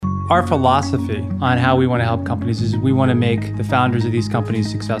Our philosophy on how we want to help companies is we want to make the founders of these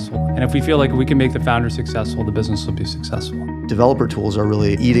companies successful. And if we feel like we can make the founders successful, the business will be successful. Developer tools are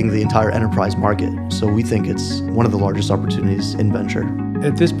really eating the entire enterprise market. So we think it's one of the largest opportunities in venture.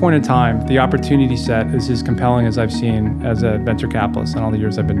 At this point in time, the opportunity set is as compelling as I've seen as a venture capitalist in all the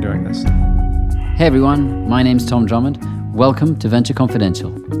years I've been doing this. Hey everyone, my name's Tom Drummond. Welcome to Venture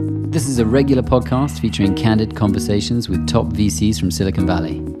Confidential. This is a regular podcast featuring candid conversations with top VCs from Silicon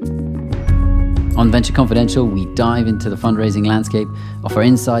Valley. On Venture Confidential, we dive into the fundraising landscape, offer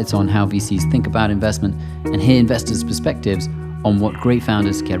insights on how VCs think about investment, and hear investors' perspectives on what great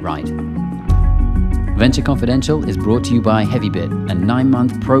founders get right. Venture Confidential is brought to you by HeavyBit, a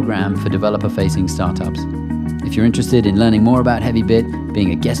 9-month program for developer-facing startups. If you're interested in learning more about HeavyBit,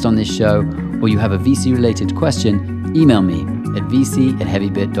 being a guest on this show, or you have a VC-related question, email me at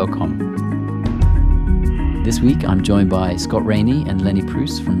vc@heavybit.com. This week, I'm joined by Scott Rainey and Lenny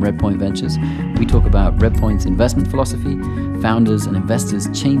Pruss from Redpoint Ventures. We talk about Redpoint's investment philosophy, founders and investors'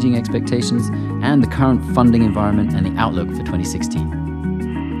 changing expectations, and the current funding environment and the outlook for 2016.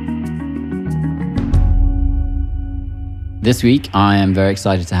 This week, I am very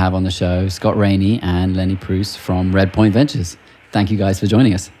excited to have on the show Scott Rainey and Lenny Pruss from Redpoint Ventures. Thank you guys for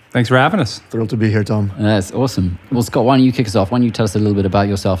joining us. Thanks for having us. Thrilled to be here, Tom. That's awesome. Well, Scott, why don't you kick us off? Why don't you tell us a little bit about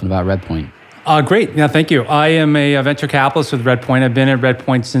yourself and about Redpoint? Great. Yeah, thank you. I am a venture capitalist with Redpoint. I've been at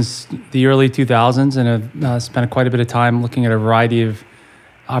Redpoint since the early 2000s and have spent quite a bit of time looking at a variety of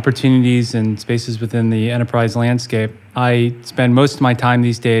opportunities and spaces within the enterprise landscape. I spend most of my time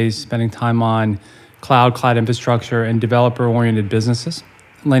these days spending time on cloud infrastructure, and developer-oriented businesses.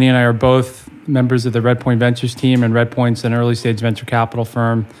 Lenny and I are both members of the Redpoint Ventures team, and Redpoint's an early-stage venture capital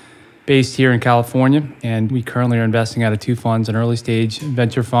firm based here in California, and we currently are investing out of 2 funds, an early-stage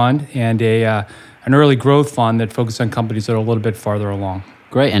venture fund and an early growth fund that focuses on companies that are a little bit farther along.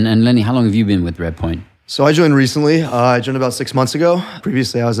 Great. And Lenny, how long have you been with Redpoint? So I joined recently. I joined about 6 months ago.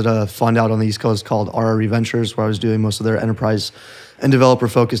 Previously, I was at a fund out on the East Coast called RRE Ventures, where I was doing most of their enterprise and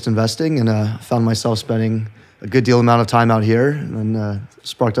developer-focused investing, and found myself spending a good deal amount of time out here, and then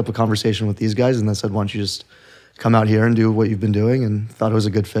sparked up a conversation with these guys, and they said, why don't you just come out here and do what you've been doing, and thought it was a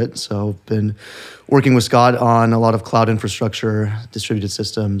good fit. So been working with Scott on a lot of cloud infrastructure, distributed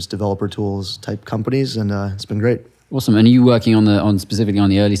systems, developer tools type companies, and it's been great. Awesome. And are you working on specifically on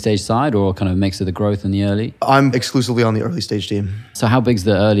the early stage side, or kind of a mix of the growth and the early? I'm exclusively on the early stage team. So how big's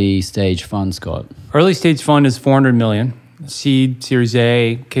the early stage fund, Scott? Early stage fund is $400 million. Seed, Series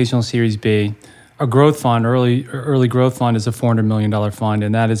A, occasional Series B. A growth fund, early growth fund, is a $400 million fund,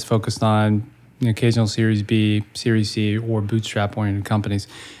 and that is focused on occasional Series B, Series C, or bootstrap-oriented companies.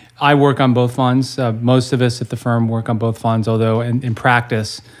 I work on both funds. Most of us at the firm work on both funds, although in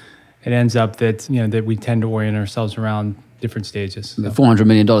practice, it ends up that that we tend to orient ourselves around different stages. So. The $400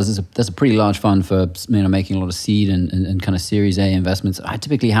 million, that's a pretty large fund for making a lot of seed and kind of Series A investments.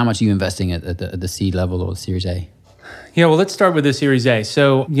 Typically, how much are you investing at the seed level or Series A? Yeah, well, let's start with the Series A.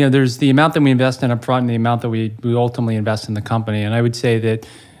 So, there's the amount that we invest in up front and the amount that we ultimately invest in the company. And I would say that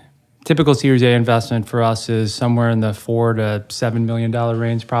typical Series A investment for us is somewhere in the $4 to $7 million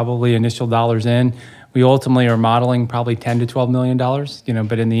range, probably initial dollars in. We ultimately are modeling probably $10 to $12 million,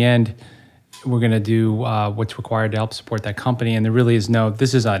 but in the end, we're going to do what's required to help support that company. And there really is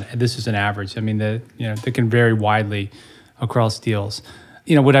this is an average. I mean, they can vary widely across deals.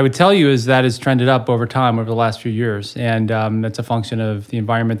 What I would tell you is that has trended up over time over the last few years. And that's a function of the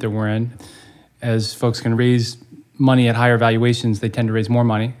environment that we're in. As folks can raise money at higher valuations, they tend to raise more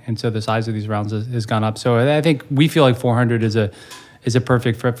money. And so the size of these rounds has gone up. So I think we feel like 400 is a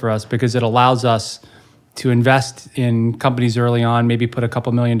perfect fit for us because it allows us to invest in companies early on, maybe put a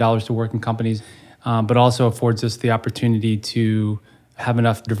couple $1 million to work in companies, but also affords us the opportunity to have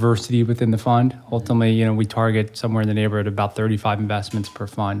enough diversity within the fund. Ultimately, we target somewhere in the neighborhood of about 35 investments per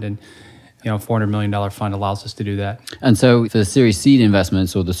fund, and $400 million fund allows us to do that. And so for the Series Seed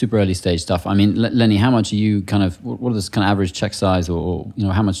investments or the super early stage stuff, I mean, Lenny, how much are you what is this kind of average check size, or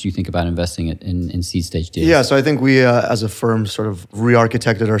how much do you think about investing in seed stage deals? Yeah, so I think we as a firm sort of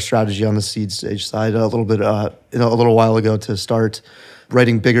re-architected our strategy on the seed stage side a little bit, a little while ago to start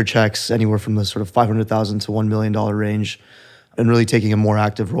writing bigger checks anywhere from the sort of $500,000 to $1 million range, and really taking a more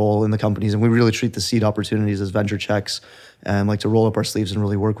active role in the companies. And we really treat the seed opportunities as venture checks and like to roll up our sleeves and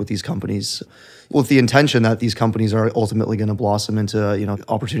really work with these companies with the intention that these companies are ultimately going to blossom into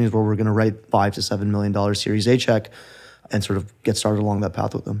opportunities where we're going to write $5 to $7 million Series A check and sort of get started along that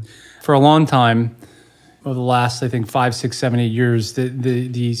path with them. For a long time, over the last, I think, 5, 6, 7, 8 years,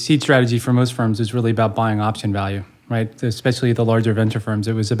 the seed strategy for most firms is really about buying option value, right? Especially the larger venture firms.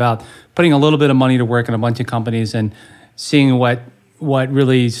 It was about putting a little bit of money to work in a bunch of companies and seeing what what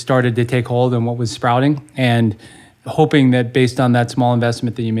really started to take hold and what was sprouting, and hoping that based on that small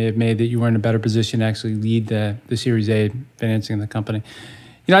investment that you may have made, that you were in a better position to actually lead the Series A financing of the company.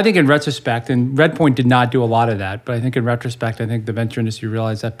 I think in retrospect, and Redpoint did not do a lot of that, but I think in retrospect, I think the venture industry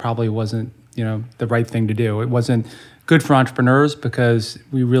realized that probably wasn't, the right thing to do. It wasn't good for entrepreneurs because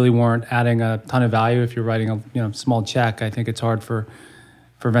we really weren't adding a ton of value. If you're writing a small check, I think it's hard for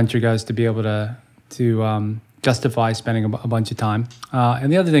venture guys to be able to justify spending a bunch of time.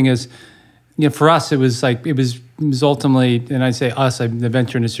 And the other thing is, for us, it was ultimately, and I'd say us, the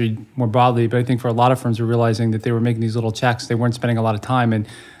venture industry more broadly, but I think for a lot of firms were realizing that they were making these little checks. They weren't spending a lot of time. And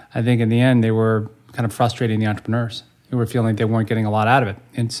I think in the end, they were kind of frustrating the entrepreneurs who were feeling like they weren't getting a lot out of it.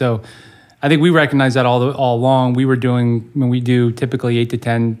 And so I think we recognized that all along. We do typically 8 to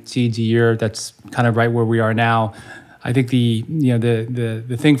 10 seeds a year. That's kind of right where we are now. I think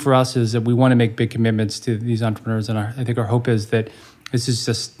the thing for us is that we want to make big commitments to these entrepreneurs. And I think our hope is that this is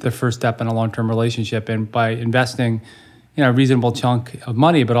just the first step in a long-term relationship. And by investing, a reasonable chunk of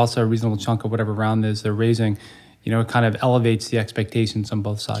money, but also a reasonable chunk of whatever round is they're raising, it kind of elevates the expectations on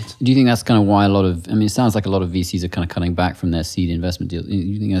both sides. Do you think that's kind of why it sounds like a lot of VCs are kind of cutting back from their seed investment deals.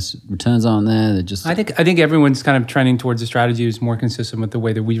 You think that's returns aren't there? They're just... I think everyone's kind of trending towards a strategy that's more consistent with the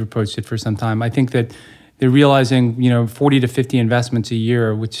way that we've approached it for some time. I think that they're realizing, 40 to 50 investments a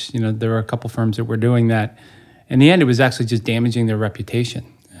year, which, there are a couple firms that were doing that. In the end, it was actually just damaging their reputation.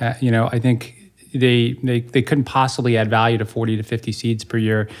 I think they couldn't possibly add value to 40 to 50 seeds per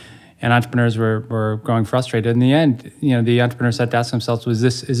year, and entrepreneurs were growing frustrated. In the end, the entrepreneurs had to ask themselves, is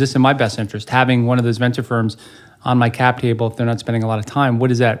this in my best interest? Having one of those venture firms on my cap table, if they're not spending a lot of time,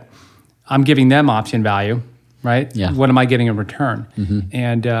 what is that? I'm giving them option value, right? Yeah. What am I getting in return? Mm-hmm.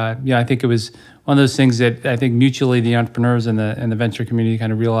 And I think it was one of those things that I think mutually the entrepreneurs and the venture community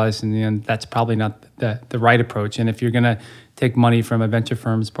kind of realized in the end that's probably not the right approach. And if you're going to take money from a venture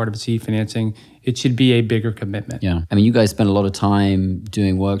firm as part of a seed financing, it should be a bigger commitment. Yeah. You guys spend a lot of time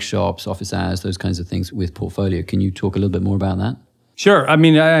doing workshops, office hours, those kinds of things with Portfolio. Can you talk a little bit more about that? Sure.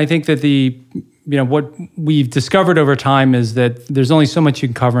 I think that what we've discovered over time is that there's only so much you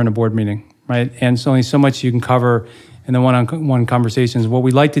can cover in a board meeting, right? And it's only so much you can cover in the one-on-one conversations. What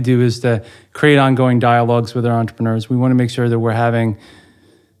we like to do is to create ongoing dialogues with our entrepreneurs. We want to make sure that we're having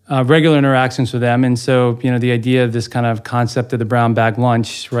regular interactions with them. And so, the idea of this kind of concept of the brown bag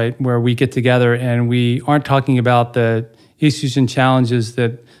lunch, right, where we get together and we aren't talking about the issues and challenges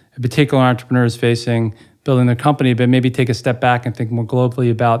that a particular entrepreneur is facing building their company, but maybe take a step back and think more globally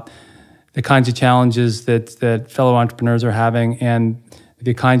about the kinds of challenges that fellow entrepreneurs are having and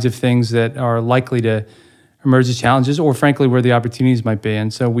the kinds of things that are likely to emerge as challenges, or frankly, where the opportunities might be.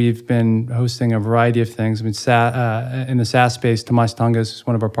 And so we've been hosting a variety of things. In the SaaS space, Tomas Tungas is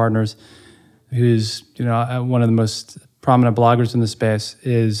one of our partners, who's one of the most prominent bloggers in the space,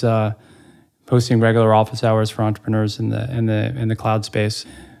 is posting regular office hours for entrepreneurs in the cloud space.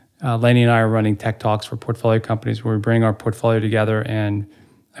 Lenny and I are running tech talks for portfolio companies where we bring our portfolio together and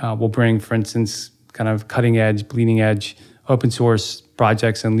we'll bring, for instance, kind of cutting edge, bleeding edge, open source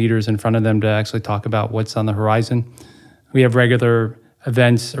projects and leaders in front of them to actually talk about what's on the horizon. We have regular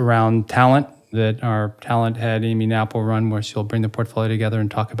events around talent that our talent head, Amy Knapp, will run, where she'll bring the portfolio together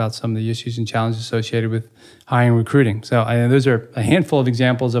and talk about some of the issues and challenges associated with hiring and recruiting. So those are a handful of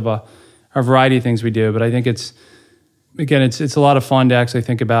examples of a variety of things we do. But I think it's a lot of fun to actually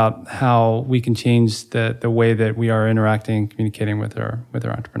think about how we can change the way that we are interacting and communicating with our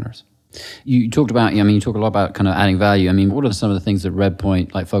entrepreneurs. You talked about, you talk a lot about kind of adding value. What are some of the things that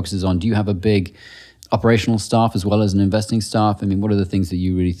Redpoint focuses on? Do you have a big operational staff as well as an investing staff? What are the things that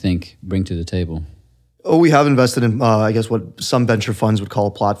you really think bring to the table? Oh, we have invested in, what some venture funds would call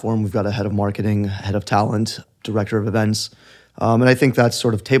a platform. We've got a head of marketing, head of talent, director of events. And I think that's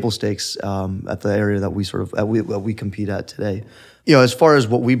sort of table stakes at the area that we compete at today. As far as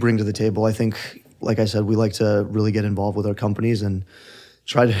what we bring to the table, I think, like I said, we like to really get involved with our companies and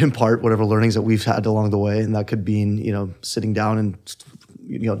try to impart whatever learnings that we've had along the way. And that could mean, sitting down and,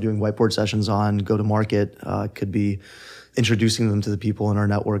 doing whiteboard sessions on go-to-market. Could be introducing them to the people in our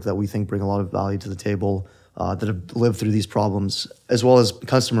network that we think bring a lot of value to the table, that have lived through these problems, as well as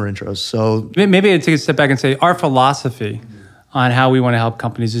customer intros. So maybe I'd take a step back and say our philosophy on how we want to help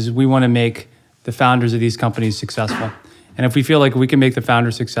companies is we want to make the founders of these companies successful. And if we feel like we can make the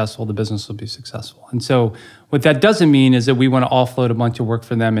founders successful, the business will be successful. And so what that doesn't mean is that we want to offload a bunch of work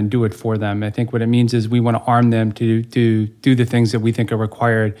for them and do it for them. I think what it means is we want to arm them to do the things that we think are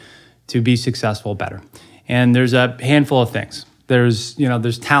required to be successful better. And there's a handful of things. There's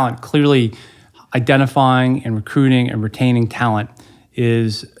talent. Clearly, identifying and recruiting and retaining talent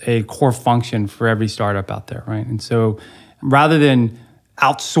is a core function for every startup out there, right? And so rather than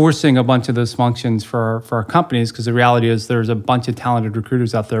outsourcing a bunch of those functions for our companies, because the reality is there's a bunch of talented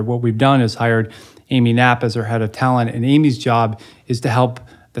recruiters out there. What we've done is hired Amy Knapp as our head of talent, and Amy's job is to help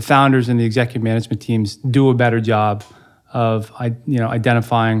the founders and the executive management teams do a better job of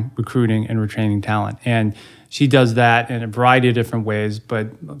identifying, recruiting, and retaining talent. And she does that in a variety of different ways, but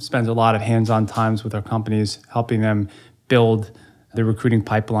spends a lot of hands-on times with our companies, helping them build the recruiting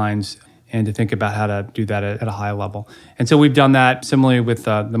pipelines and to think about how to do that at a high level. And so we've done that similarly with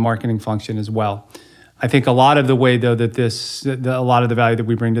the marketing function as well. I think a lot of the way, though, that a lot of the value that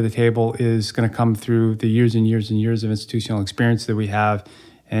we bring to the table is going to come through the years and years and years of institutional experience that we have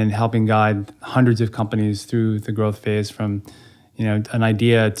and helping guide hundreds of companies through the growth phase from, an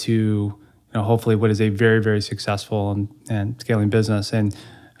idea to, hopefully what is a very, very successful and scaling business. And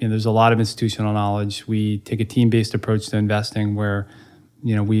there's a lot of institutional knowledge. We take a team-based approach to investing where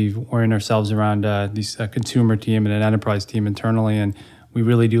we orient ourselves around these consumer team and an enterprise team internally, and we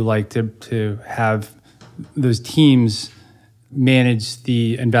really do like to have those teams manage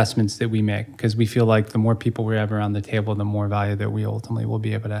the investments that we make, because we feel like the more people we have around the table, the more value that we ultimately will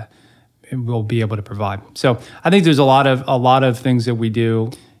be able to provide. So I think there's a lot of things that we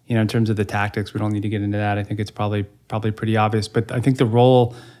do. In terms of the tactics, we don't need to get into that. I think it's probably pretty obvious. But I think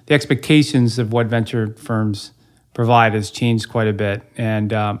the expectations of what venture firms provide has changed quite a bit,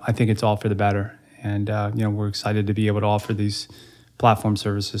 and I think it's all for the better. And we're excited to be able to offer these platform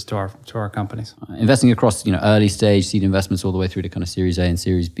services to our companies. Investing across early stage seed investments all the way through to kind of Series A and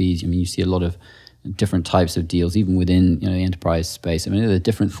Series B. You see a lot of different types of deals, even within the enterprise space. Are there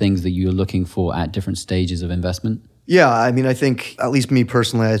different things that you're looking for at different stages of investment? Yeah, I think, at least me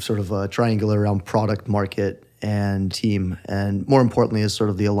personally, I sort of triangulate around product, market, and team. And more importantly is sort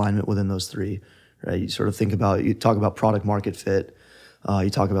of the alignment within those three, right? You talk about product market fit, you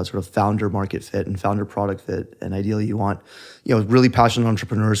talk about sort of founder market fit and founder product fit. And ideally you want, really passionate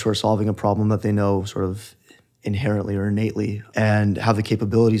entrepreneurs who are solving a problem that they know sort of inherently or innately and have the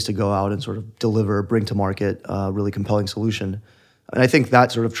capabilities to go out and sort of bring to market a really compelling solution. And I think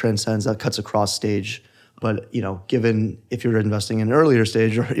that sort of that cuts across stage. But, given if you're investing in an earlier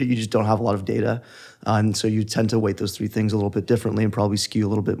stage, or you just don't have a lot of data, and so you tend to weight those three things a little bit differently and probably skew a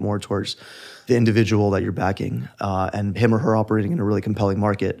little bit more towards the individual that you're backing and him or her operating in a really compelling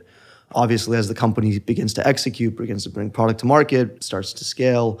market. Obviously, as the company begins to execute, begins to bring product to market, starts to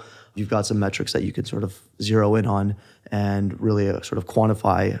scale, you've got some metrics that you can sort of zero in on and really sort of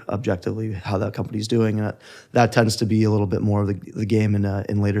quantify objectively how that company's doing. And that tends to be a little bit more of the game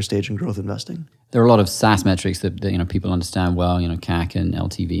in later stage and growth investing. There are a lot of SaaS metrics that people understand well, CAC and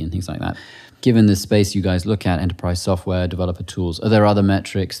LTV and things like that. Given the space you guys look at, enterprise software, developer tools, are there other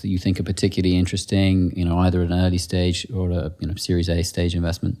metrics that you think are particularly interesting, either at an early stage or a Series A stage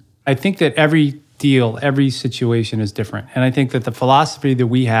investment? I think that every deal, every situation is different. And I think that the philosophy that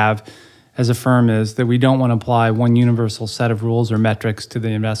we have as a firm is that we don't want to apply one universal set of rules or metrics to the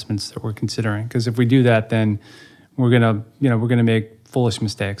investments that we're considering. Because if we do that, then we're gonna make foolish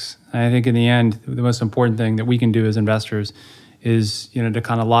mistakes. And I think in the end, the most important thing that we can do as investors is, to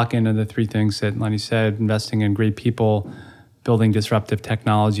kind of lock into the three things that Lenny said: investing in great people, building disruptive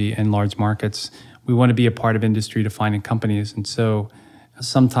technology, and large markets. We want to be a part of industry defining companies. And so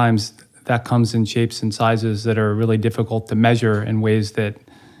sometimes that comes in shapes and sizes that are really difficult to measure in ways that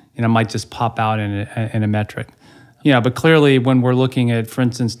might just pop out in a metric. But clearly when we're looking at, for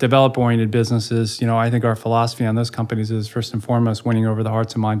instance, developer-oriented businesses, I think our philosophy on those companies is first and foremost winning over the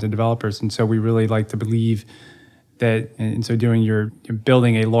hearts and minds of developers. And so we really like to believe that in so doing, you're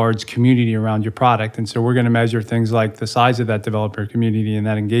building a large community around your product. And so we're going to measure things like the size of that developer community and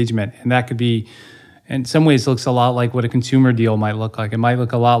that engagement. And that could be, in some ways, looks a lot like what a consumer deal might look like. It might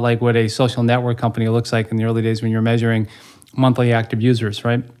look a lot like what a social network company looks like in the early days when you're measuring monthly active users,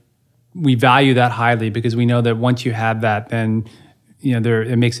 right? We value that highly because we know that once you have that, then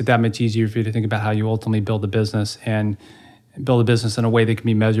it makes it that much easier for you to think about how you ultimately build a business and build a business in a way that can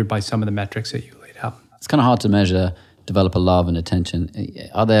be measured by some of the metrics that you laid out. It's kind of hard to measure developer love and attention.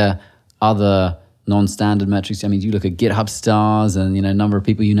 Are there other non-standard metrics? You look at GitHub stars and number of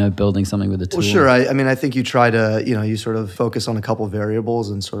people building something with the tool. Well, sure. I think you try to you sort of focus on a couple of variables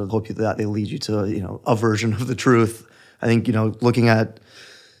and sort of hope that they lead you to a version of the truth. I think looking at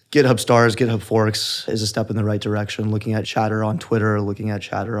GitHub stars, GitHub forks is a step in the right direction. Looking at chatter on Twitter, looking at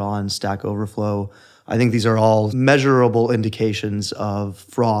chatter on Stack Overflow. I think these are all measurable indications of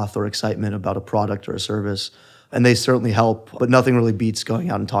froth or excitement about a product or a service. And they certainly help, but nothing really beats going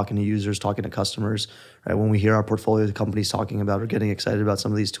out and talking to users, talking to customers. Right? When we hear our portfolio companies talking about or getting excited about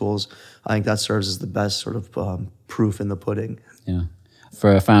some of these tools, I think that serves as the best sort of proof in the pudding. Yeah.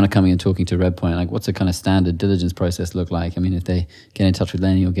 For a founder coming and talking to Redpoint, like what's a kind of standard diligence process look like? I mean, if they get in touch with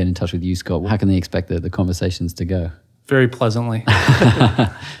Lenny or get in touch with you, Scott, how can they expect the conversations to go? Very pleasantly.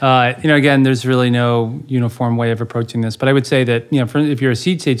 Again, there's really no uniform way of approaching this, but I would say that, if you're a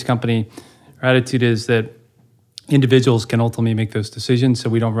seed stage company, our attitude is that individuals can ultimately make those decisions. So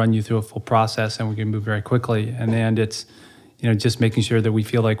we don't run you through a full process and we can move very quickly. And then it's, just making sure that we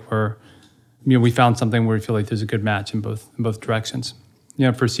feel like we found something where we feel like there's a good match in both directions.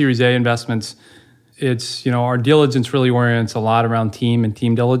 For Series A investments, it's, our diligence really orients a lot around team and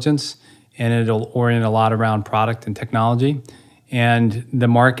team diligence, and it'll orient a lot around product and technology. And the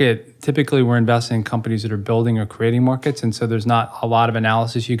market, typically we're investing in companies that are building or creating markets, and so there's not a lot of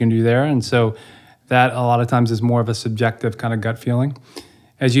analysis you can do there. And so that a lot of times is more of a subjective kind of gut feeling.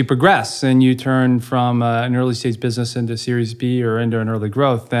 As you progress and you turn from an early stage business into Series B or into an early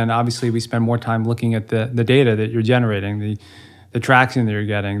growth, then obviously we spend more time looking at the data that you're generating, the traction that you're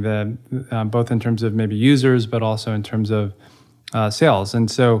getting, both in terms of maybe users, but also in terms of sales. And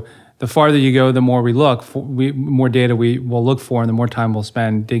so the farther you go, the more we look, more data we will look for, and the more time we'll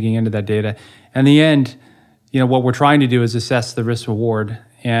spend digging into that data. In the end, what we're trying to do is assess the risk reward.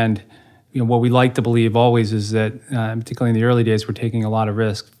 And what we like to believe always is that, particularly in the early days, we're taking a lot of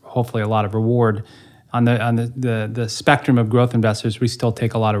risk, hopefully a lot of reward. On the spectrum of growth investors, we still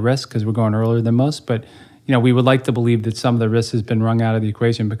take a lot of risk because we're going earlier than most. But we would like to believe that some of the risk has been wrung out of the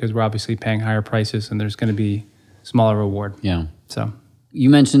equation because we're obviously paying higher prices and there's going to be smaller reward. Yeah. So you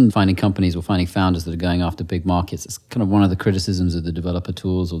mentioned finding companies or finding founders that are going after big markets. It's kind of one of the criticisms of the developer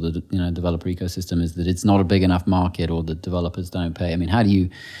tools or the developer ecosystem is that it's not a big enough market or the developers don't pay. I mean, how do you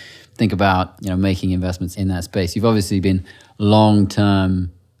think about making investments in that space? You've obviously been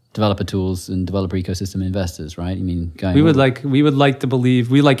long-term developer tools and developer ecosystem investors, right? I mean, we would like to believe,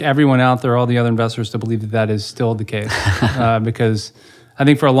 we like everyone out there, all the other investors, to believe that is still the case, because I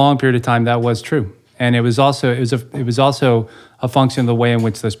think for a long period of time that was true, and it was also a function of the way in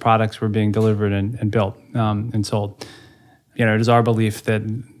which those products were being delivered and built and sold. It is our belief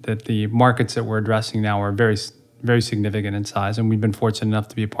that the markets that we're addressing now are very, very significant in size, and we've been fortunate enough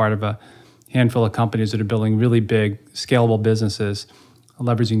to be a part of a handful of companies that are building really big, scalable businesses,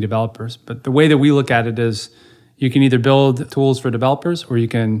 leveraging developers. But the way that we look at it is you can either build tools for developers or you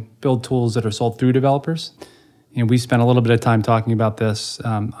can build tools that are sold through developers. And we spent a little bit of time talking about this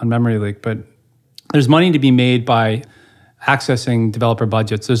on Memory Leak, but there's money to be made by accessing developer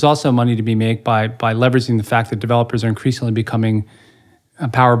budgets. There's also money to be made by leveraging the fact that developers are increasingly becoming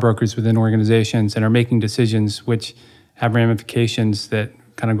power brokers within organizations and are making decisions which have ramifications that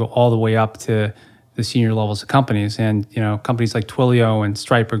kind of go all the way up to the senior levels of companies. And companies like Twilio and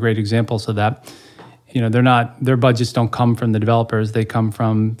Stripe are great examples of that. Their budgets don't come from the developers, they come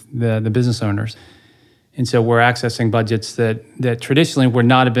from the business owners. And so we're accessing budgets that traditionally would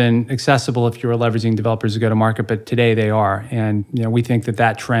not have been accessible if you were leveraging developers to go to market, but today they are. And we think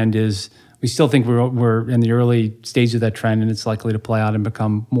that trend we still think we're in the early stage of that trend, and it's likely to play out and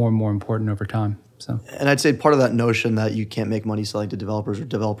become more and more important over time. So, and I'd say part of that notion that you can't make money selling to developers or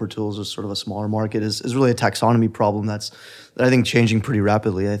developer tools is sort of a smaller market is really a taxonomy problem that I think changing pretty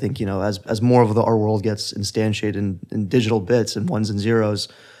rapidly. I think as more of our world gets instantiated in digital bits and ones and zeros,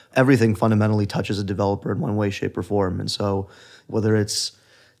 everything fundamentally touches a developer in one way, shape, or form. And so whether it's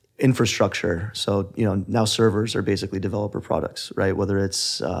infrastructure, so now servers are basically developer products, right? Whether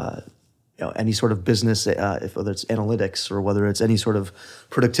it's any sort of business, whether it's analytics or whether it's any sort of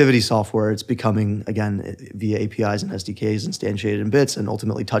productivity software, it's becoming, again, via APIs and SDKs instantiated in bits and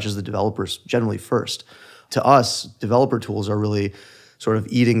ultimately touches the developers generally first. To us, developer tools are really sort of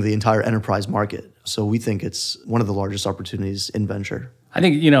eating the entire enterprise market. So we think it's one of the largest opportunities in venture. I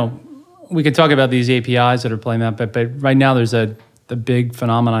think, we could talk about these APIs that are playing that, but right now there's the big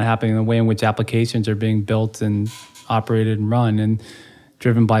phenomenon happening in the way in which applications are being built and operated and run, and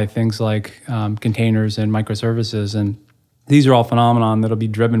driven by things like containers and microservices. And these are all phenomenon that'll be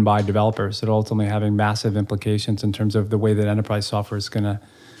driven by developers that are ultimately having massive implications in terms of the way that enterprise software is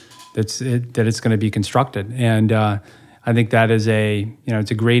it's going to be constructed. And I think that is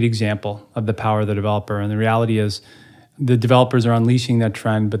it's a great example of the power of the developer. And the reality is the developers are unleashing that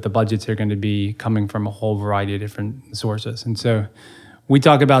trend, but the budgets are going to be coming from a whole variety of different sources. And so we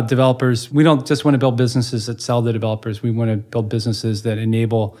talk about developers. We don't just want to build businesses that sell to developers. We want to build businesses that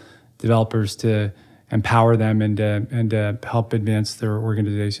enable developers to empower them and to help advance their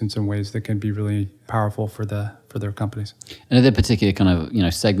organizations in ways that can be really powerful for their companies. And are there particular kind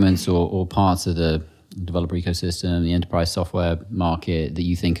of segments or parts of the developer ecosystem, the enterprise software market that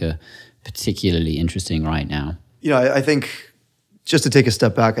you think are particularly interesting right now? I think just to take a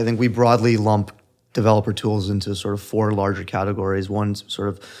step back, I think we broadly lump developer tools into sort of 4 larger categories. One's sort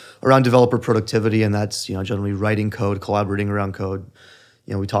of around developer productivity, and that's generally writing code, collaborating around code.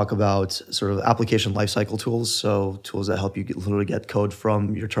 We talk about sort of application lifecycle tools, so tools that help you literally get code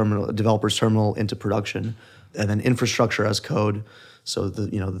from your terminal, developer's terminal, into production, and then infrastructure as code. So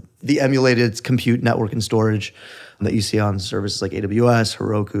the emulated compute, network, and storage that you see on services like AWS,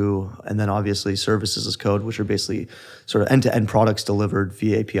 Heroku, and then obviously services as code, which are basically sort of end-to-end products delivered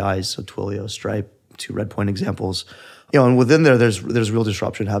via APIs. So Twilio, Stripe, 2 Redpoint examples. And within there's real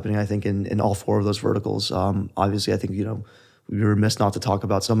disruption happening, I think, in all 4 of those verticals. Obviously, I think we'd be remiss not to talk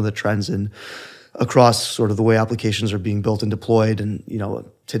about some of the trends across sort of the way applications are being built and deployed. And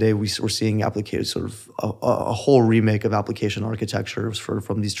today we're seeing applications sort of a whole remake of application architecture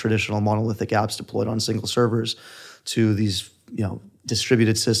from these traditional monolithic apps deployed on single servers to these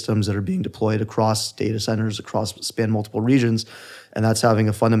distributed systems that are being deployed across data centers, span multiple regions. And that's having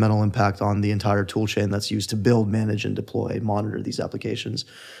a fundamental impact on the entire tool chain that's used to build, manage, and deploy, monitor these applications.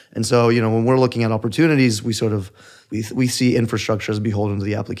 And so, when we're looking at opportunities, we see infrastructure as beholden to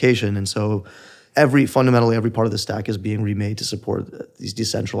the application. And so fundamentally every part of the stack is being remade to support these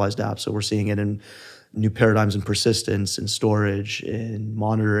decentralized apps. So we're seeing it in new paradigms in persistence, in storage, in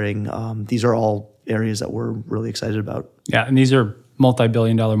monitoring. These are all areas that we're really excited about. Yeah, and these are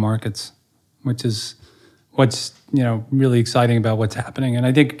multi-billion-dollar markets, which is what's really exciting about what's happening. And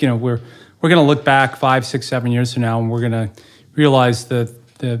I think we're going to look back 5, 6, 7 years from now, and we're going to realize that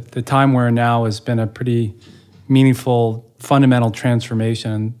the time we're in now has been a pretty meaningful, fundamental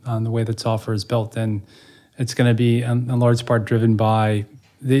transformation on the way that software is built, and it's going to be in large part driven by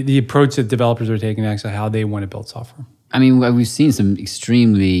the approach that developers are taking, actually how they want to build software. I mean, we've seen some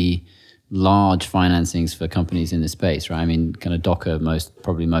extremely large financings for companies in this space, right? I mean, kind of Docker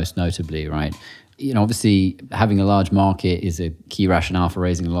probably most notably, right? Obviously having a large market is a key rationale for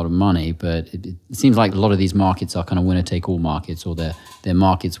raising a lot of money, but it seems like a lot of these markets are kind of winner-take-all markets, or they're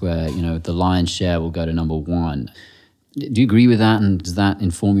markets where, the lion's share will go to number one. Do you agree with that, and does that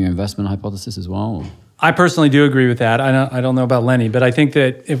inform your investment hypothesis as well? I personally do agree with that. I don't know about Lenny, but I think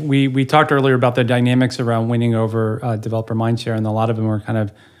that if we talked earlier about the dynamics around winning over developer mindshare, and a lot of them were kind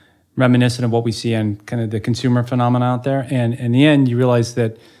of reminiscent of what we see in kind of the consumer phenomena out there. And in the end, you realize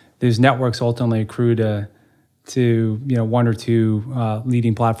that those networks ultimately accrue to 1 or 2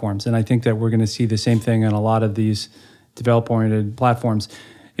 leading platforms. And I think that we're going to see the same thing in a lot of these developer-oriented platforms.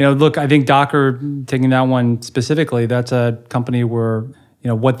 Look, I think Docker, taking that one specifically, that's a company where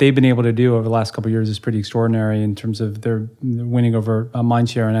what they've been able to do over the last couple of years is pretty extraordinary in terms of their winning over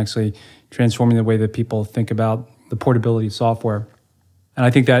mindshare and actually transforming the way that people think about the portability of software. And I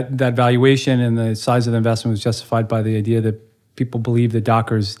think that valuation and the size of the investment was justified by the idea that people believe that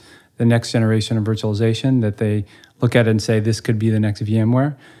Docker's the next generation of virtualization, that they look at it and say, this could be the next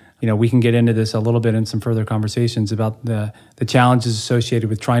VMware. We can get into this a little bit in some further conversations about the challenges associated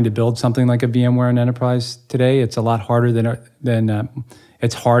with trying to build something like a VMware in enterprise today. It's a lot harder than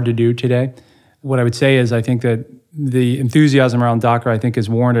it's hard to do today. What I would say is I think that the enthusiasm around Docker, I think, is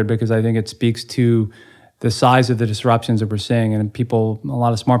warranted because I think it speaks to the size of the disruptions that we're seeing. And a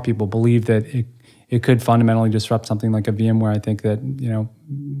lot of smart people believe that it could fundamentally disrupt something like a VMware. I think that,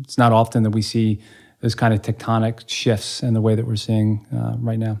 it's not often that we see those kind of tectonic shifts in the way that we're seeing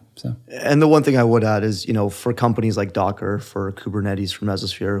right now. So, and the one thing I would add is, for companies like Docker, for Kubernetes, for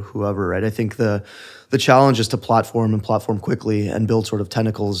Mesosphere, whoever, right? I think the challenge is to platform quickly and build sort of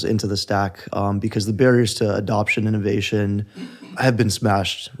tentacles into the stack because the barriers to adoption, innovation have been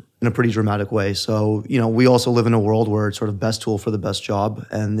smashed in a pretty dramatic way. So, we also live in a world where it's sort of best tool for the best job,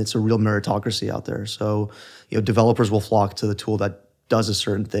 and it's a real meritocracy out there. So, developers will flock to the tool that does a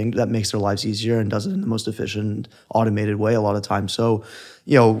certain thing that makes their lives easier and does it in the most efficient, automated way a lot of times. So,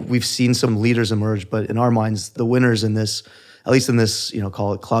 we've seen some leaders emerge, but in our minds, the winners in this, at least in this,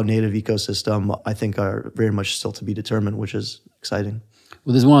 call it cloud native ecosystem, I think are very much still to be determined, which is exciting.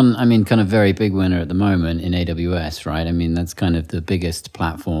 Well, there's one, kind of very big winner at the moment in AWS, right? That's kind of the biggest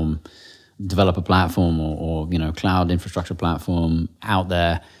platform, developer platform or cloud infrastructure platform out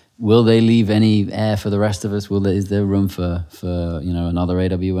there. Will they leave any air for the rest of us? Is there room for another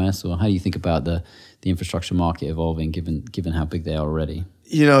AWS? Or how do you think about the infrastructure market evolving given how big they are already?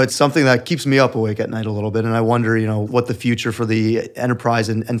 It's something that keeps me up awake at night a little bit. And I wonder, what the future for the enterprise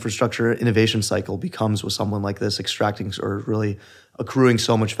and infrastructure innovation cycle becomes with someone like this extracting or really accruing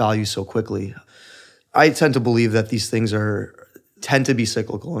so much value so quickly. I tend to believe that these things tend to be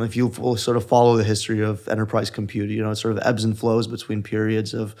cyclical. And if you sort of follow the history of enterprise compute, it sort of ebbs and flows between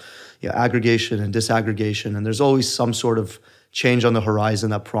periods of aggregation and disaggregation. And there's always some sort of change on the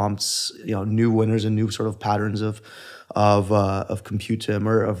horizon that prompts new winners and new sort of patterns of of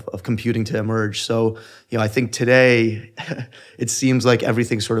computing to emerge. So, I think today it seems like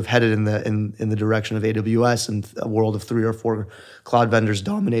everything's sort of headed in the direction of AWS and a world of 3 or 4 cloud vendors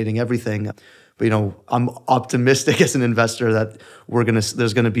dominating everything. But I'm optimistic as an investor that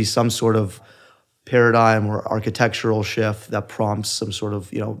there's gonna be some sort of paradigm or architectural shift that prompts some sort of,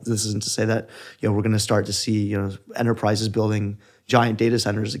 this isn't to say that, we're going to start to see, enterprises building giant data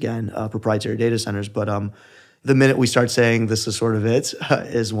centers again, proprietary data centers. But the minute we start saying this is sort of it,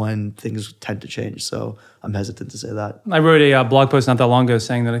 is when things tend to change. So I'm hesitant to say that. I wrote a blog post not that long ago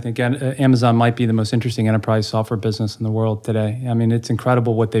saying that I think Amazon might be the most interesting enterprise software business in the world today. I mean, it's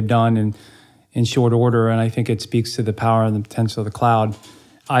incredible what they've done in short order, and I think it speaks to the power and the potential of the cloud.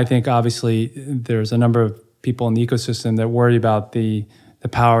 I think obviously there's a number of people in the ecosystem that worry about the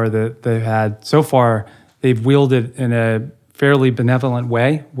power that they've had. So far, they've wielded in a fairly benevolent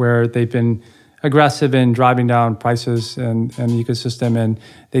way where they've been aggressive in driving down prices and the ecosystem. And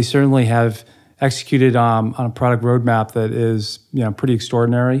they certainly have executed on a product roadmap that is pretty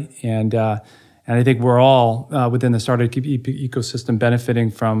extraordinary. And I think we're all within the startup ecosystem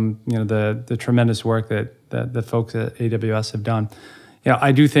benefiting from the tremendous work that the folks at AWS have done.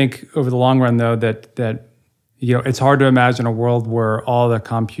 I do think over the long run, though, that it's hard to imagine a world where all the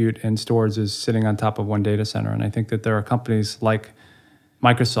compute and storage is sitting on top of one data center. And I think that there are companies like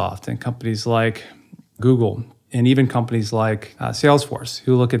Microsoft and companies like Google and even companies like Salesforce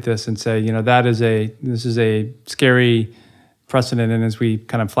who look at this and say, this is a scary precedent. And as we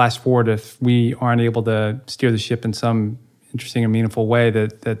kind of flash forward, if we aren't able to steer the ship in some interesting and meaningful way,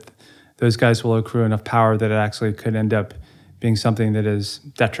 that those guys will accrue enough power that it actually could end up being something that is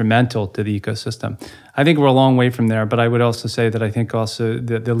detrimental to the ecosystem. I think we're a long way from there, but I would also say that I think also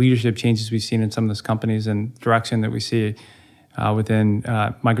the leadership changes we've seen in some of those companies and direction that we see within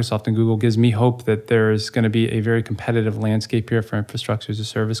Microsoft and Google gives me hope that there is going to be a very competitive landscape here for infrastructure as a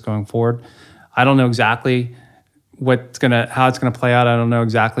service going forward. I don't know exactly how it's going to play out. I don't know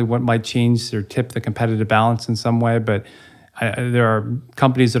exactly what might change or tip the competitive balance in some way, but there are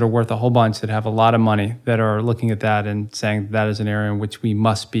companies that are worth a whole bunch that have a lot of money that are looking at that and saying that is an area in which we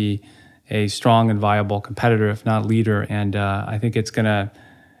must be a strong and viable competitor, if not leader. And I think it's going to,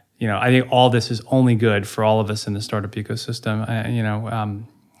 I think all this is only good for all of us in the startup ecosystem.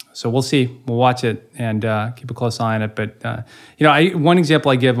 So we'll see. We'll watch it and keep a close eye on it. But one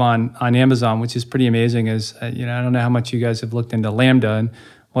example I give on Amazon, which is pretty amazing, is I don't know how much you guys have looked into Lambda and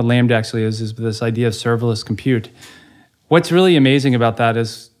what Lambda actually is this idea of serverless compute. What's really amazing about that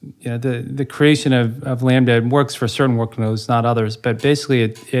is the creation of Lambda works for certain workloads, not others, but basically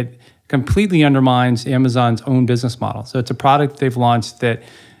it completely undermines Amazon's own business model. So it's a product they've launched that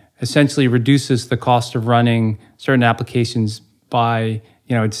essentially reduces the cost of running certain applications by,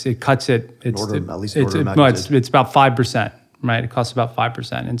 it cuts it. It's about 5%, right? It costs about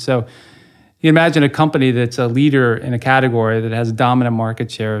 5%. And so you imagine a company that's a leader in a category that has a dominant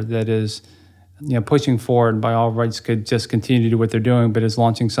market share that is pushing forward and by all rights could just continue to do what they're doing, but is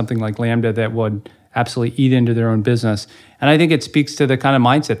launching something like Lambda that would absolutely eat into their own business. And I think it speaks to the kind of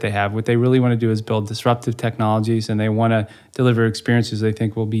mindset they have. What they really want to do is build disruptive technologies, and they want to deliver experiences they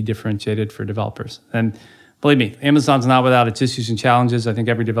think will be differentiated for developers. And believe me, Amazon's not without its issues and challenges. I think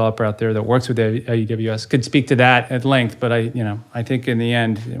every developer out there that works with AWS could speak to that at length. But I think in the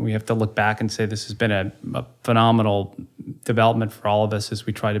end, we have to look back and say this has been a phenomenal development for all of us as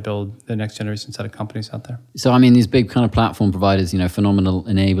we try to build the next generation set of companies out there. So, I mean, these big kind of platform providers, phenomenal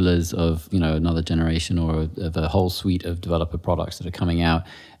enablers of, another generation or of a whole suite of developer products that are coming out.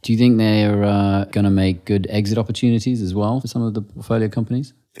 Do you think they're going to make good exit opportunities as well for some of the portfolio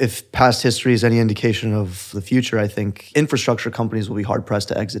companies? If past history is any indication of the future, I think infrastructure companies will be hard-pressed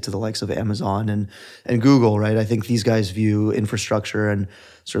to exit to the likes of Amazon and Google, right? I think these guys view infrastructure and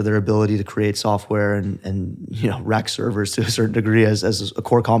sort of their ability to create software and rack servers to a certain degree as a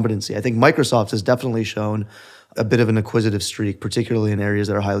core competency. I think Microsoft has definitely shown a bit of an acquisitive streak, particularly in areas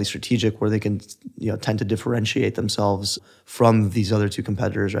that are highly strategic, where they can tend to differentiate themselves from these other two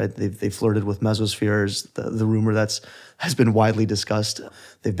competitors, right? They flirted with mesospheres, the rumor has been widely discussed.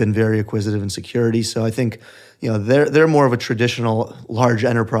 They've been very acquisitive in security. So I think they're more of a traditional large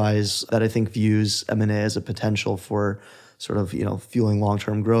enterprise that I think views M&A as a potential for sort of fueling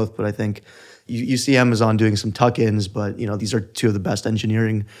long-term growth. But I think you see Amazon doing some tuck-ins, but these are two of the best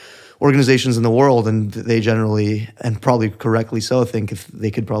engineering organizations in the world, and they generally, and probably correctly so, think if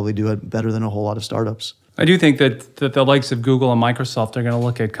they could probably do it better than a whole lot of startups. I do think that the likes of Google and Microsoft are going to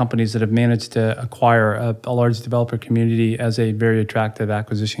look at companies that have managed to acquire a large developer community as a very attractive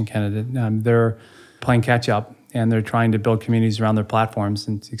acquisition candidate. They're playing catch up, and they're trying to build communities around their platforms,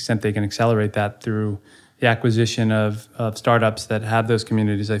 and to the extent they can accelerate that through the acquisition of startups that have those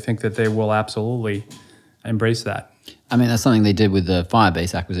communities, I think that they will absolutely embrace that. I mean, that's something they did with the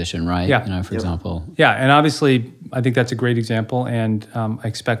Firebase acquisition, right? Yeah. For example. Yeah, and obviously, I think that's a great example, and I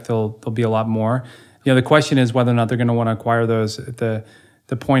expect there'll be a lot more. The question is whether or not they're going to want to acquire those at the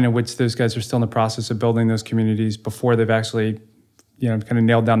point at which those guys are still in the process of building those communities before they've actually, kind of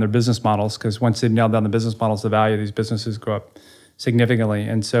nailed down their business models. Because once they've nailed down the business models, the value of these businesses go up significantly.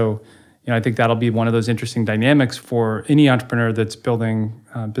 And so, I think that'll be one of those interesting dynamics for any entrepreneur that's building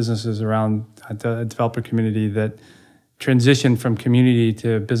businesses around a developer community. That transition from community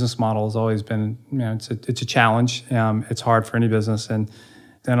to business model has always been, it's a challenge. It's hard for any business, and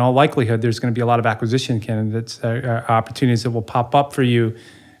in all likelihood, there's going to be a lot of acquisition candidates, opportunities that will pop up for you.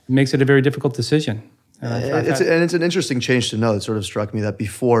 It makes it a very difficult decision. It's an interesting change to know. It sort of struck me that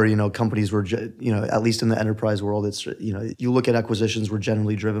before, companies were, at least in the enterprise world, it's, you look at acquisitions were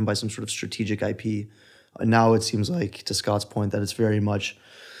generally driven by some sort of strategic IP. And now it seems like, to Scott's point, that it's very much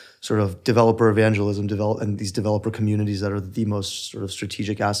sort of developer evangelism, and these developer communities that are the most sort of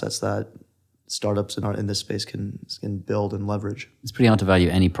strategic assets that startups in this space can build and leverage. It's pretty hard to value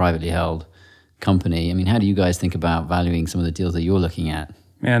any privately held company. I mean, how do you guys think about valuing some of the deals that you're looking at?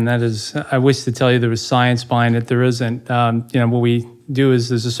 Man, I wish to tell you there was science behind it. There isn't. What we do is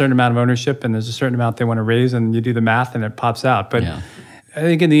there's a certain amount of ownership and there's a certain amount they want to raise, and you do the math and it pops out. But I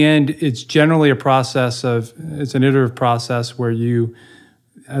think in the end, it's generally it's an iterative process where you,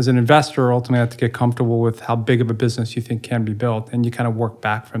 as an investor, ultimately have to get comfortable with how big of a business you think can be built, and you kind of work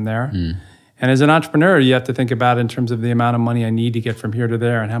back from there. And as an entrepreneur, you have to think about it in terms of the amount of money I need to get from here to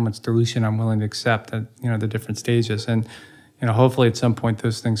there and how much dilution I'm willing to accept at the different stages. And hopefully at some point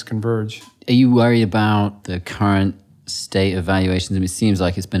those things converge. Are you worried about the current state of valuations? I mean, it seems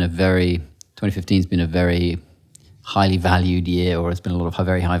like 2015 has been a very highly valued year, or it's been a lot of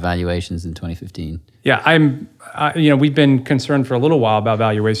very high valuations in 2015. Yeah, we've been concerned for a little while about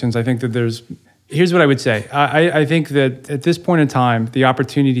valuations. I think that here's what I would say. I think that at this point in time, the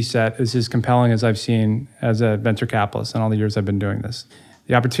opportunity set is as compelling as I've seen as a venture capitalist in all the years I've been doing this.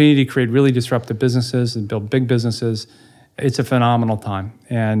 The opportunity to create really disruptive businesses and build big businesses, it's a phenomenal time.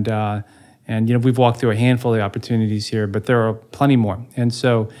 And we've walked through a handful of the opportunities here, but there are plenty more. And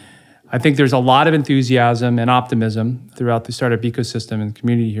so I think there's a lot of enthusiasm and optimism throughout the startup ecosystem and the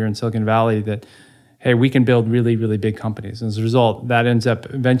community here in Silicon Valley that, hey, we can build really, really big companies. And as a result, that ends up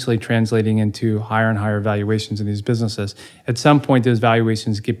eventually translating into higher and higher valuations in these businesses. At some point, those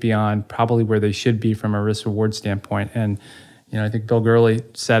valuations get beyond probably where they should be from a risk-reward standpoint. And I think Bill Gurley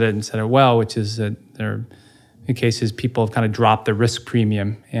said it well, which is that in cases people have kind of dropped the risk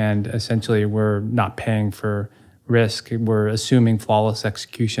premium, and essentially we're not paying for risk. We're assuming flawless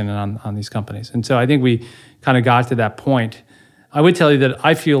execution on these companies. And so I think we kind of got to that point. I would tell you that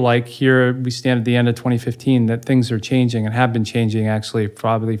I feel like here we stand at the end of 2015 that things are changing and have been changing actually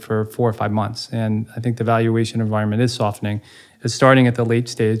probably for 4 or 5 months. And I think the valuation environment is softening. It's starting at the late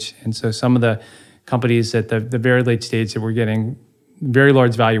stage. And so some of the companies at the very late stage that were getting very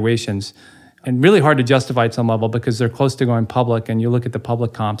large valuations, and really hard to justify at some level because they're close to going public, and you look at the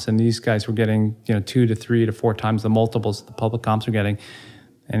public comps and these guys were getting 2 to 3 to 4 times the multiples the public comps are getting.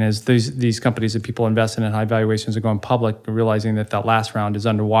 And as these companies that people invest in at high valuations are going public, realizing that last round is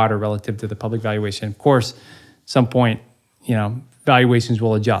underwater relative to the public valuation, of course, at some point, valuations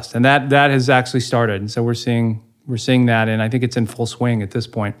will adjust. And that has actually started. And so we're seeing that, and I think it's in full swing at this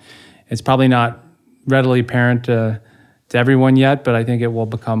point. It's probably not readily apparent to everyone yet, but I think it will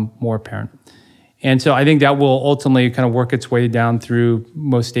become more apparent. And so I think that will ultimately kind of work its way down through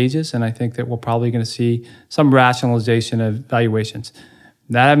most stages, and I think that we're probably going to see some rationalization of valuations.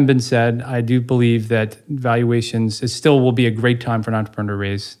 That having been said, I do believe that valuations, it still will be a great time for an entrepreneur to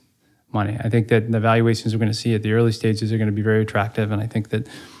raise money. I think that the valuations we're going to see at the early stages are going to be very attractive, and I think that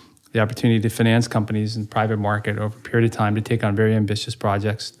the opportunity to finance companies in the private market over a period of time to take on very ambitious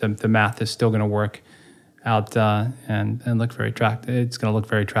projects, the math is still going to work out and look very attractive. It's going to look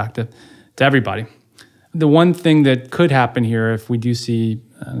very attractive to everybody. The one thing that could happen here if we do see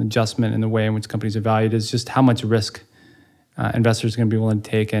an adjustment in the way in which companies are valued is just how much risk investors are going to be willing to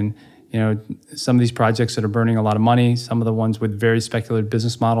take. And some of these projects that are burning a lot of money, some of the ones with very speculative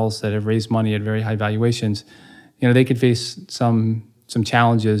business models that have raised money at very high valuations, they could face some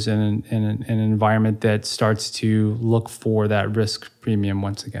challenges in an environment that starts to look for that risk premium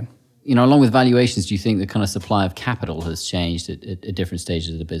once again. Along with valuations, do you think the kind of supply of capital has changed at different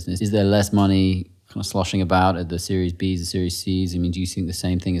stages of the business? Is there less money kind of sloshing about at the Series Bs, the Series Cs? I mean, do you think the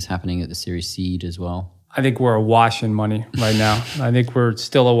same thing is happening at the Series Seed as well? I think we're awash in money right now. I think we're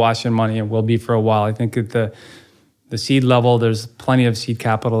still awash in money and will be for a while. I think that the seed level, there's plenty of seed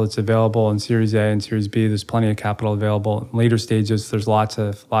capital that's available in Series A and Series B. There's plenty of capital available. In later stages, there's lots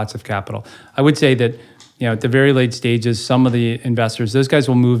of capital. I would say that, at the very late stages, some of the investors, those guys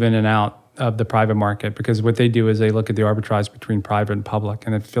will move in and out of the private market, because what they do is they look at the arbitrage between private and public,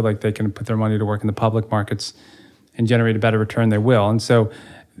 and they feel like they can put their money to work in the public markets and generate a better return, they will. And so,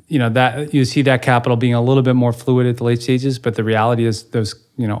 that you see that capital being a little bit more fluid at the late stages, but the reality is those,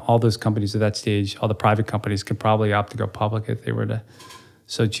 all those companies at that stage, all the private companies could probably opt to go public if they were to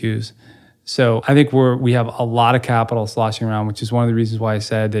so choose. So I think we have a lot of capital sloshing around, which is one of the reasons why I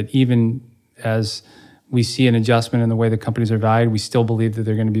said that even as we see an adjustment in the way the companies are valued, we still believe that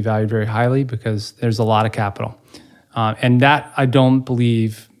they're going to be valued very highly because there's a lot of capital. And that I don't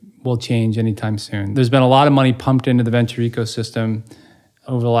believe will change anytime soon. There's been a lot of money pumped into the venture ecosystem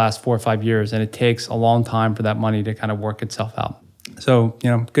over the last 4 or 5 years, and it takes a long time for that money to kind of work itself out. So,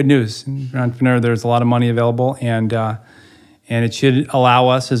 good news. If you're an entrepreneur, there's a lot of money available, and it should allow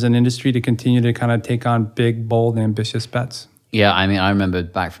us as an industry to continue to kind of take on big, bold, ambitious bets. Yeah, I mean, I remember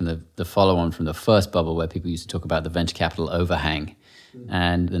back from the follow-on from the first bubble where people used to talk about the venture capital overhang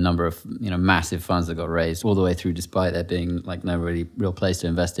and the number of massive funds that got raised all the way through, despite there being like no really real place to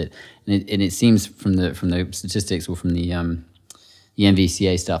invest it. And it seems from the statistics or from the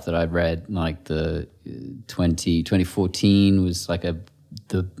NVCA stuff that I've read, like the 2014 was like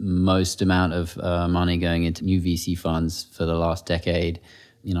the most amount of money going into new VC funds for the last decade.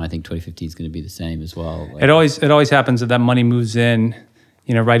 I think 2015 is going to be the same as well. It always happens that money moves in,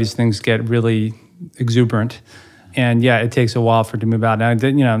 right as things get really exuberant. And yeah, it takes a while for it to move out. Now,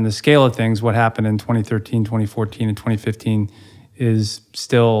 in the scale of things, what happened in 2013, 2014, and 2015 is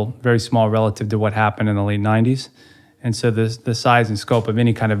still very small relative to what happened in the late 90s. And so the size and scope of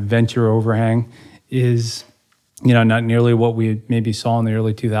any kind of venture overhang is, not nearly what we maybe saw in the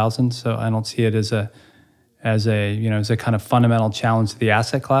early 2000s. So I don't see it as a kind of fundamental challenge to the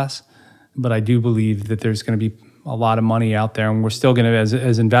asset class. But I do believe that there's going to be a lot of money out there, and we're still going to,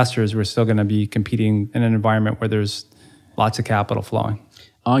 as investors, we're still going to be competing in an environment where there's lots of capital flowing.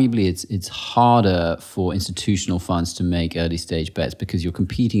 Arguably, it's harder for institutional funds to make early stage bets because you're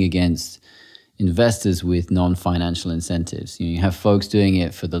competing against investors with non-financial incentives. You have folks doing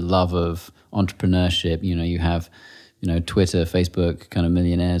it for the love of entrepreneurship. You have Twitter, Facebook kind of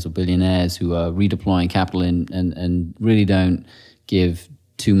millionaires or billionaires who are redeploying capital in and really don't give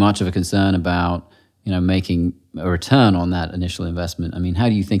too much of a concern about, making a return on that initial investment. I mean, how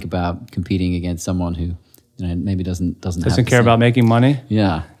do you think about competing against someone who, maybe doesn't care about making money?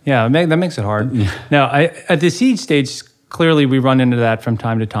 Yeah. Yeah, that makes it hard. Yeah. Now, at the seed stage, clearly we run into that from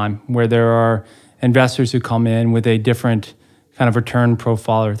time to time where there are investors who come in with a different kind of return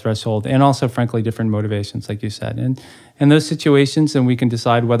profile or threshold, and also, frankly, different motivations, like you said. And in those situations, then we can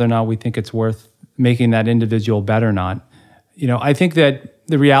decide whether or not we think it's worth making that individual bet or not. I think that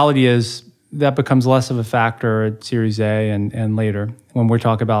the reality is that becomes less of a factor at Series A and later when we're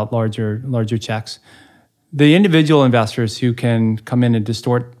talking about larger checks. The individual investors who can come in and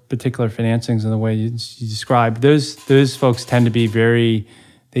distort particular financings in the way you described, those folks tend to be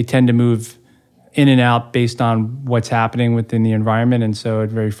they tend to move in and out based on what's happening within the environment. And so at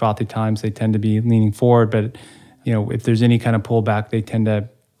very frothy times, they tend to be leaning forward. But, if there's any kind of pullback, they tend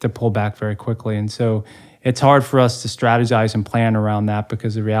to pull back very quickly. And so it's hard for us to strategize and plan around that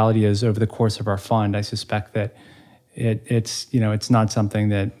because the reality is over the course of our fund, I suspect that it's not something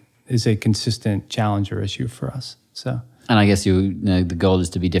that is a consistent challenge or issue for us. So. And I guess the goal is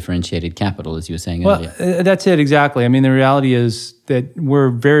to be differentiated capital, as you were saying earlier. Well, that's it, exactly. I mean, the reality is that we're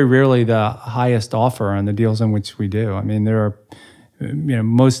very rarely the highest offer on the deals in which we do. I mean, there are,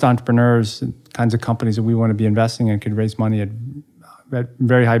 most entrepreneurs, kinds of companies that we want to be investing in could raise money at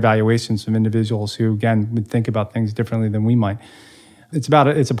very high valuations from individuals who, again, would think about things differently than we might. It's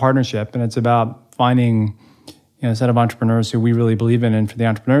a partnership, and it's about finding a set of entrepreneurs who we really believe in. And for the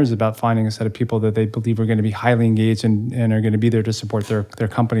entrepreneurs, it's about finding a set of people that they believe are going to be highly engaged and are going to be there to support their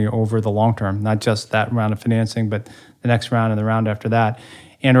company over the long term, not just that round of financing, but the next round and the round after that.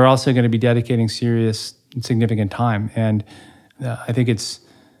 And are also going to be dedicating serious, significant time. And I think it's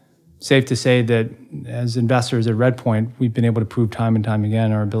safe to say that as investors at Redpoint, we've been able to prove time and time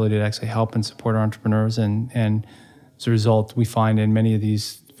again our ability to actually help and support our entrepreneurs. And as a result, we find in many of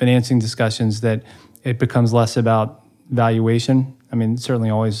these financing discussions that it becomes less about valuation. I mean, it's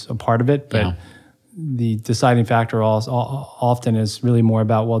certainly always a part of it, but the deciding factor often is really more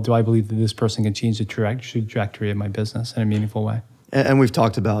about, well, do I believe that this person can change the trajectory of my business in a meaningful way? And we've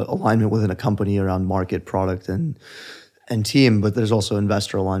talked about alignment within a company around market, product, and team, but there's also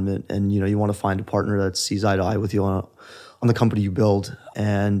investor alignment. And you want to find a partner that sees eye to eye with you on the company you build.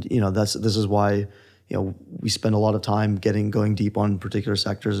 And this is why we spend a lot of time going deep on particular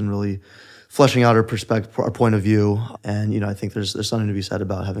sectors and really fleshing out our perspective, our point of view. And, I think there's something to be said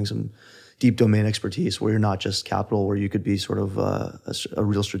about having some deep domain expertise where you're not just capital, where you could be sort of a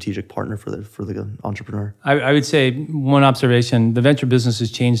real strategic partner for the entrepreneur. I would say one observation, the venture business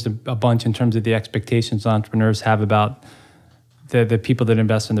has changed a bunch in terms of the expectations entrepreneurs have about the people that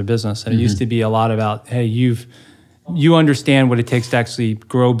invest in their business. And it used to be a lot about, hey, you understand what it takes to actually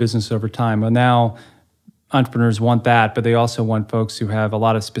grow business over time. Well, now entrepreneurs want that, but they also want folks who have a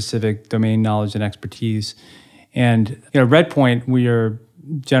lot of specific domain knowledge and expertise. And Redpoint, we are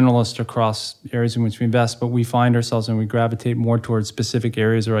generalists across areas in which we invest, but we find ourselves and we gravitate more towards specific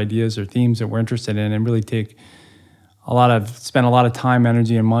areas or ideas or themes that we're interested in, and really spend a lot of time,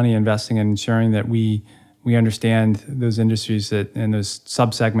 energy, and money investing in ensuring that we understand those industries and those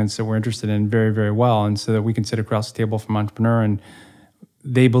subsegments that we're interested in very, very well, and so that we can sit across the table from an entrepreneur and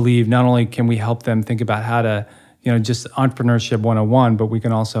they believe not only can we help them think about how to, just entrepreneurship 101, but we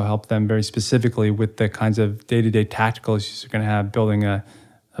can also help them very specifically with the kinds of day-to-day tactical issues they're going to have building a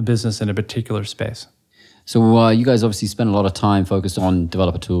business in a particular space. So you guys obviously spend a lot of time focused on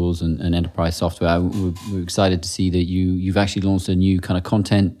developer tools and enterprise software. We're excited to see that you've actually launched a new kind of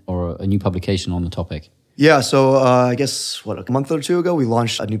content or a new publication on the topic. Yeah, so I guess, a month or two ago, we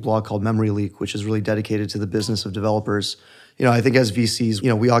launched a new blog called Memory Leak, which is really dedicated to the business of developers. I think as VCs,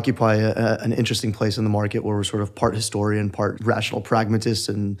 we occupy an interesting place in the market where we're sort of part historian, part rational pragmatist,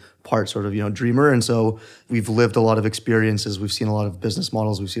 and part sort of, dreamer. And so we've lived a lot of experiences. We've seen a lot of business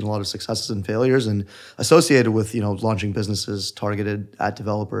models. We've seen a lot of successes and failures and associated with, launching businesses targeted at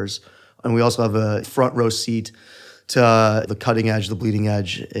developers. And we also have a front row seat to the cutting edge, the bleeding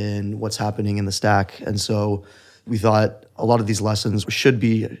edge in what's happening in the stack. And so we thought a lot of these lessons should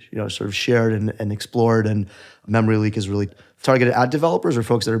be, sort of shared and explored. And Memory Leak is really targeted at developers or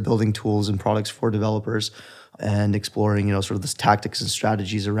folks that are building tools and products for developers and exploring, sort of the tactics and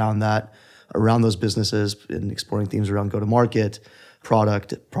strategies around those businesses, and exploring themes around go-to-market,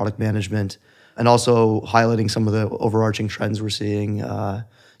 product management, and also highlighting some of the overarching trends we're seeing,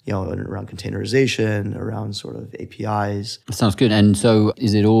 around containerization, around sort of APIs. That sounds good. And so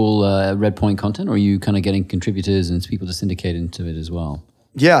is it all Redpoint content, or are you kind of getting contributors and people to syndicate into it as well?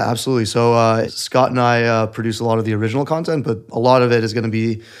 Yeah, absolutely. So Scott and I produce a lot of the original content, but a lot of it is going to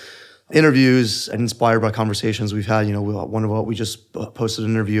be interviews and inspired by conversations we've had. We just posted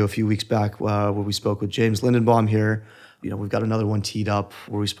an interview a few weeks back where we spoke with James Lindenbaum here. We've got another one teed up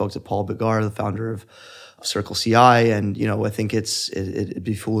where we spoke to Paul Bigar, the founder of Circle CI, and I think it'd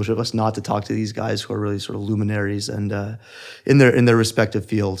be foolish of us not to talk to these guys who are really sort of luminaries and in their respective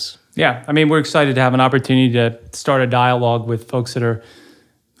fields. Yeah, I mean, we're excited to have an opportunity to start a dialogue with folks that are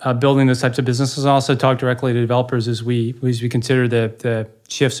building those types of businesses, and also talk directly to developers as we consider the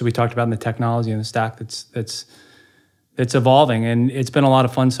shifts that we talked about in the technology and the stack that's evolving. And it's been a lot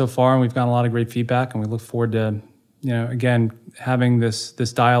of fun so far, and we've gotten a lot of great feedback, and we look forward to again having this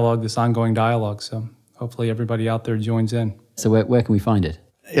dialogue, this ongoing dialogue. So hopefully everybody out there joins in. So where can we find it?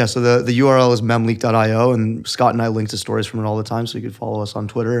 Yeah, so the URL is memleak.io, and Scott and I link to stories from it all the time, so you can follow us on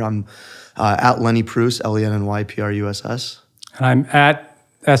Twitter. I'm at Lenny Prus, LennyPruss. And I'm at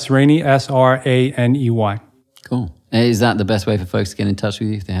Sraney, Sraney. Cool. Is that the best way for folks to get in touch with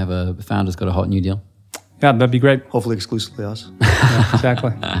you if they have a founder's got a hot new deal? Yeah, that'd be great. Hopefully exclusively us. Yeah,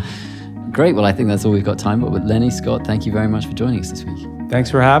 exactly. Great. Well, I think that's all we've got time for. But Lenny, Scott, thank you very much for joining us this week. Thanks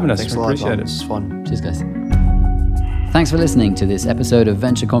for having us. Thanks a lot. Appreciate it. It's fun. Cheers, guys. Thanks for listening to this episode of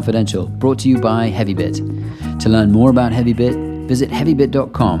Venture Confidential, brought to you by HeavyBit. To learn more about HeavyBit, visit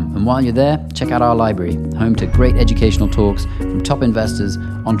heavybit.com, and while you're there, check out our library, home to great educational talks from top investors,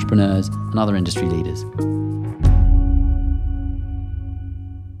 entrepreneurs, and other industry leaders.